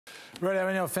Radio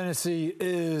NRL Fantasy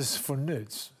is for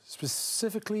nerds,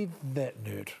 specifically that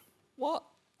nerd. What?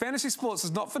 Fantasy sports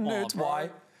is not for nerds. Why?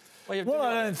 Well,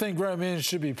 I don't think grown men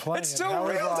should be playing. It's still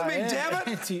real to me, damn it!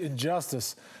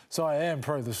 Anti-injustice, so I am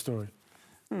pro the story.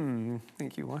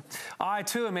 Thank you, Warren. I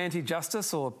too am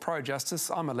anti-justice or pro-justice.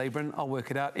 I'm a Libran. I'll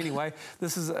work it out. Anyway,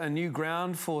 this is a new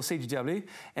ground for CGW.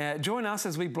 Join us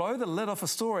as we blow the lid off a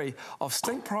story of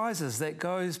stink prizes that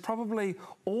goes probably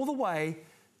all the way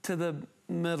to the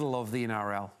middle of the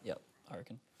NRL. Yep, I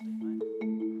reckon.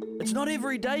 It's not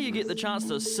every day you get the chance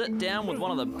to sit down with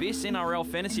one of the best NRL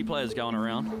fantasy players going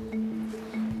around.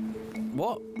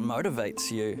 What motivates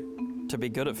you to be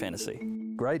good at fantasy?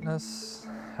 Greatness,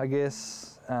 I guess.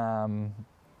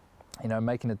 You know,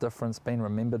 making a difference, being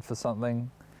remembered for something.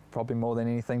 Probably more than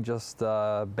anything, just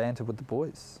banter with the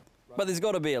boys. But there's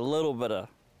got to be a little bit of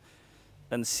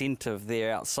incentive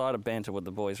there outside of banter with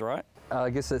the boys, right? I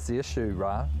guess that's the issue,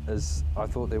 Ra, is I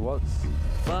thought there was.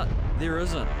 But there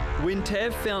isn't. When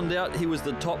Tav found out he was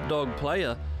the top dog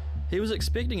player, he was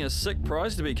expecting a sick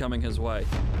prize to be coming his way.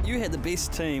 You had the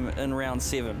best team in round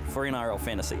 7 for NRL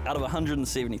Fantasy out of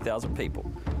 170,000 people.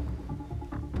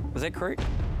 Was that correct?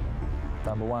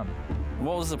 Number 1.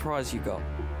 What was the prize you got?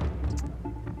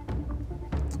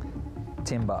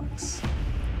 $10.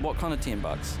 What kind of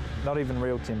 $10? Not even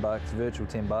real $10, virtual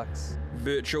 $10.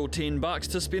 Virtual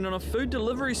 $10 to spend on a food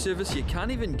delivery service you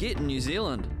can't even get in New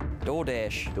Zealand.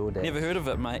 DoorDash. DoorDash. Never heard of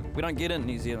it, mate. We don't get it in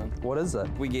New Zealand. What is it?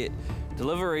 We get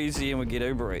Deliver Easy and we get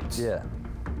Uber Eats. Yeah.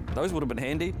 Those would have been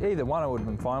handy. Either one I would have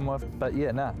been fine with, but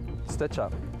yeah, nah. Stitch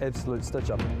up. Absolute stitch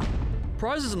up.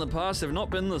 Prizes in the past have not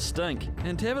been the stink,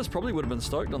 and Tavis probably would have been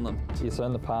stoked on them. Yeah, so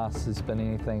in the past it's been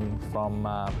anything from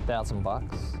 $1,000,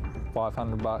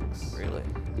 $500. Really?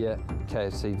 Yeah.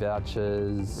 KFC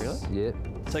vouchers. Really? Yeah.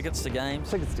 Tickets to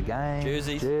games. Tickets to games.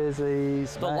 Jerseys.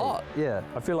 Jerseys. A lot. Yeah.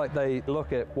 I feel like they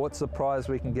look at what's the prize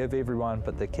we can give everyone,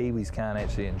 but the Kiwis can't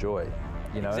actually enjoy.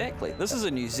 You know? Exactly. This is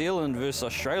a New Zealand versus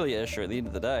Australia issue at the end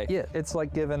of the day. Yeah, it's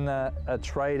like giving a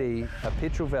tradie a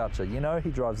petrol voucher. You know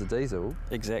he drives a diesel.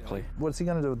 Exactly. What's he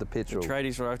going to do with the petrol? The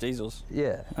tradies drive diesels.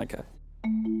 Yeah. Okay.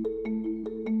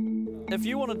 If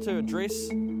you wanted to address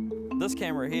this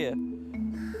camera here,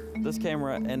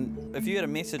 and if you had a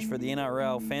message for the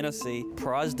NRL Fantasy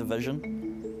Prize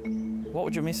Division, what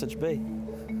would your message be?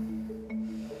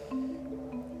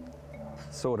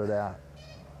 Sort it out.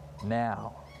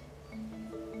 Now.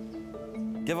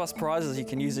 Give us prizes you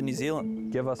can use in New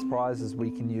Zealand. Give us prizes we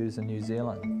can use in New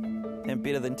Zealand. And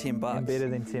better than $10. And better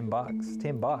than $10.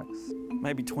 $10.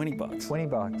 Maybe $20.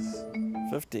 $20.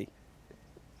 50.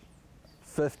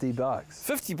 $50.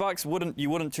 $50 you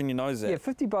wouldn't turn your nose at. Yeah,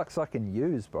 $50 I can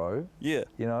use, bro. Yeah.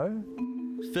 You know?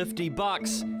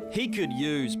 $50 he could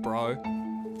use, bro.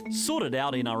 Sort it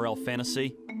out, NRL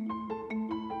Fantasy.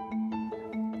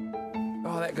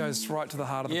 Oh, that goes right to the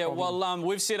heart of the problem. Yeah, well,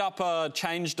 we've set up a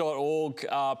change.org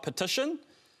petition.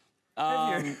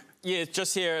 Have you? Yeah,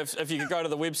 just here, if you could go to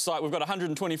the website, we've got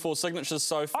 124 signatures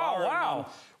so far. Oh, wow.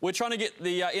 And, we're trying to get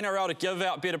the NRL to give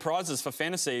out better prizes for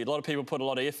fantasy. A lot of people put a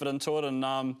lot of effort into it, and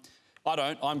I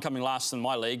don't. I'm coming last in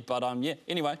my league, but yeah.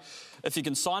 Anyway, if you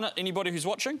can sign it, anybody who's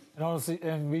watching. And honestly,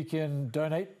 and we can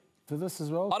donate to this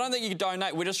as well? I don't think you can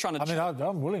donate. We're just trying to... I mean,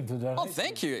 I'm willing to donate. Oh,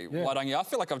 thank you. Yeah. Why don't you? I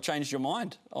feel like I've changed your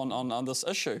mind on this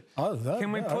issue. Oh, no,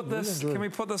 Can we put this? Really Can we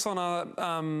put this on our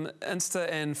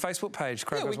Insta and Facebook page,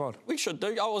 Craig Oswald? We should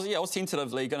do. I was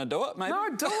tentatively going to do it, maybe. No,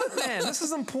 do it, man. This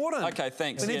is important. Okay,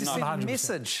 thanks. We need to no. send a 100%.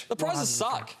 message. The prizes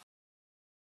suck.